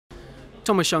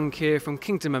Thomas Young here from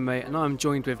Kingdom MMA, and I'm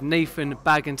joined with Nathan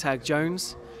Bag and Tag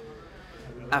Jones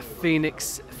at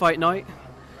Phoenix Fight Night.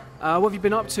 What have you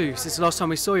been up to since the last time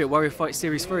we saw you at Warrior Fight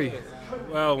Series 3?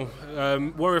 Well,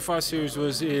 Warrior Fight Series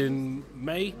was in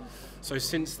May, so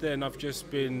since then I've just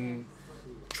been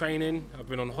training, I've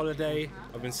been on holiday,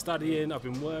 I've been studying, I've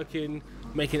been working,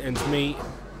 making ends meet.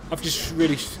 I've just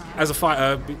really, as a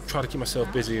fighter, tried to keep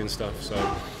myself busy and stuff, so,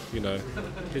 you know,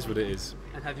 here's what it is.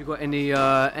 And have you got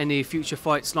any future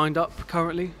fights lined up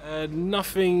currently?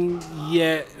 Nothing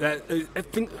yet. I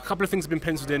think a couple of things have been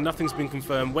penciled in, nothing's been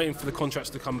confirmed, waiting for the contracts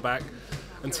to come back.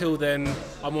 Until then,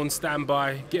 I'm on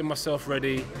standby, getting myself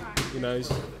ready, you know,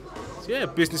 so yeah,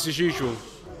 business as usual.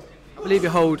 I believe you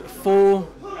hold 4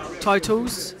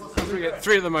 titles?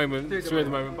 Three at the moment. Three at the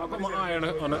moment. But I've got my eye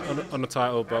on a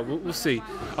title, but we'll see.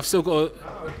 I've still got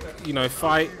to, you know,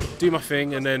 fight, do my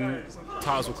thing, and then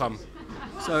titles will come.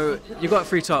 So you've got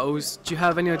 3 titles. Do you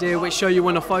have any idea which show you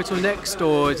want to fight on next,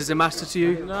 or does it matter to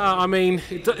you? No, I mean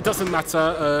it doesn't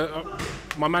matter.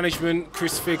 My management,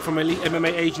 Chris Fig from Elite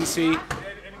MMA Agency,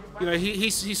 you know, he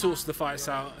sorts the fights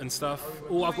out and stuff.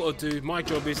 All I've got to do, my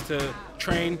job is to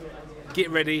train, get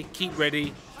ready, keep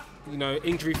ready, you know,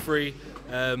 injury free.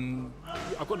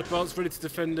 I've got the belts ready to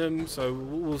defend them, so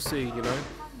we'll see, you know.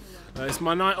 It's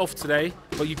my night off today,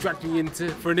 but you dragged me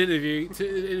for an interview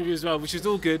as well, which is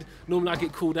all good. Normally I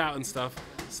get called out and stuff,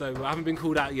 so I haven't been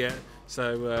called out yet.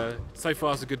 So so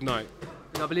far it's a good night.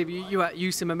 I believe you were at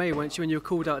BCMMA, weren't you, when you were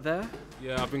called out there?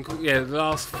 Yeah, I've been the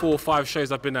last 4 or 5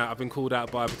 shows I've been at, I've been called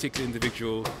out by a particular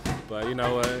individual, but you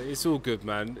know, it's all good,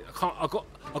 man. I got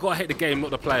to hate the game, not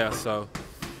the player. So.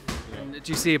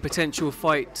 Do you see a potential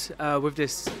fight with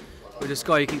this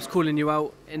guy who keeps calling you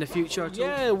out in the future at all?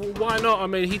 Yeah, why not? I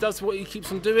mean, he does what he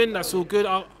keeps on doing. That's all good.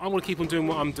 I'm going to keep on doing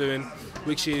what I'm doing,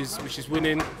 which is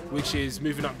winning, which is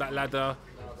moving up that ladder.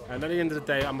 And at the end of the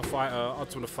day, I'm a fighter. I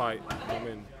just want to fight. I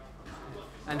mean.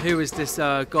 And who is this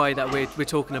guy that we're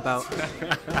talking about?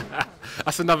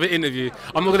 That's another interview.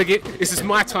 I'm not going to get. This is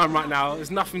my time right now.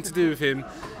 There's nothing to do with him.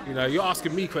 You know, you're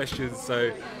asking me questions,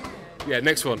 so. Yeah,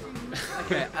 next one.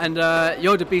 Okay, and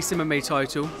you're the BCMMA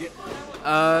title.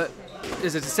 Yeah.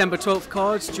 There's a December 12th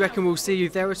card. Do you reckon we'll see you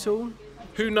there at all?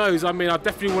 Who knows? I mean, I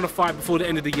definitely want to fight before the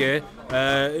end of the year.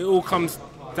 It all comes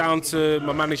down to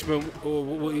my management or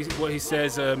what he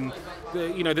says.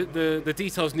 You know, the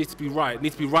details need to be right.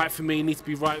 Need to be right for me. Need to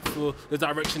be right for the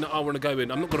direction that I want to go in.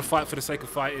 I'm not going to fight for the sake of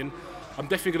fighting. I'm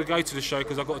definitely going to go to the show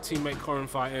because I've got a teammate, Corin,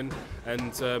 fighting,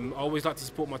 and I always like to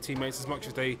support my teammates as much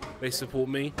as they support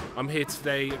me. I'm here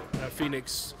today at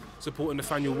Phoenix supporting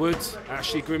Nathaniel Woods,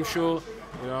 Ashley Grimshaw.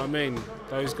 You know what I mean?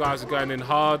 Those guys are going in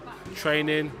hard,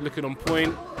 training, looking on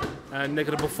point, and they're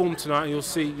going to perform tonight. And you'll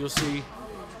see,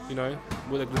 you know,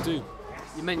 what they're going to do.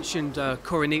 You mentioned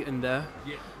Corin Eaton there.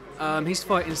 Yeah. He's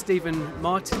fighting Stephen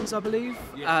Martins, I believe,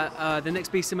 at the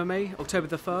next BCMMA, October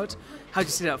the 3rd. How do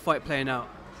you see that fight playing out?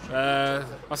 I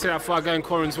see that fight going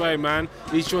Corin's way, man.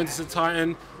 He's joined us at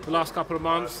Titan the last couple of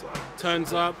months.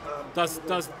 Turns up, does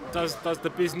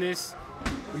the business,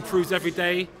 improves every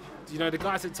day. You know, the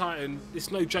guys at Titan,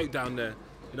 it's no joke down there.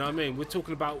 You know what I mean? We're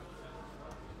talking about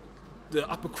the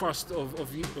upper crust of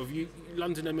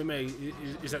London MMA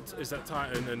is at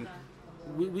Titan, and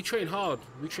we train hard.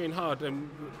 We train hard, and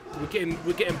we're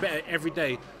getting better every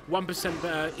day. 1%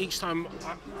 better each time.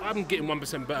 I'm getting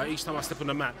 1% better each time I step on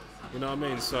the mat. You know what I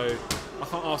mean? So I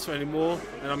can't ask for any more,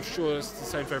 and I'm sure it's the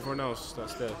same for everyone else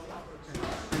that's there.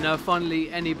 And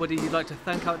finally, anybody you'd like to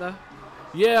thank out there?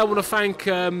 Yeah, I want to thank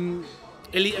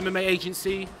Elite MMA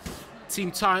Agency,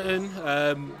 Team Titan,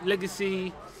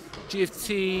 Legacy,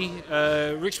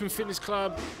 GFT, Richmond Fitness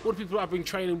Club, all the people that I've been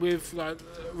training with like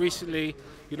recently.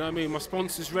 You know what I mean? My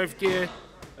sponsors, Rev Gear,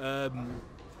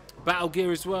 Battle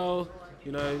Gear as well.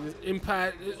 You know,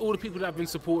 Impact, all the people that have been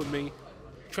supporting me,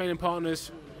 training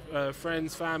partners,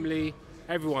 friends, family,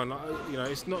 everyone. You know,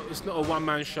 it's not a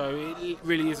one-man show. It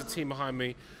really is a team behind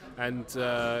me, and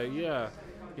yeah,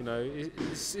 you know,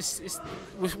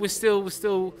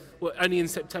 we're only in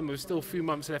September. There's still a few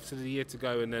months left of the year to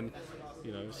go, and then,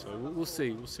 you know, so we'll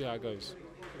see how it goes.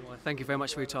 Well, thank you very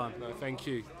much for your time. No, thank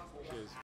you. Cheers.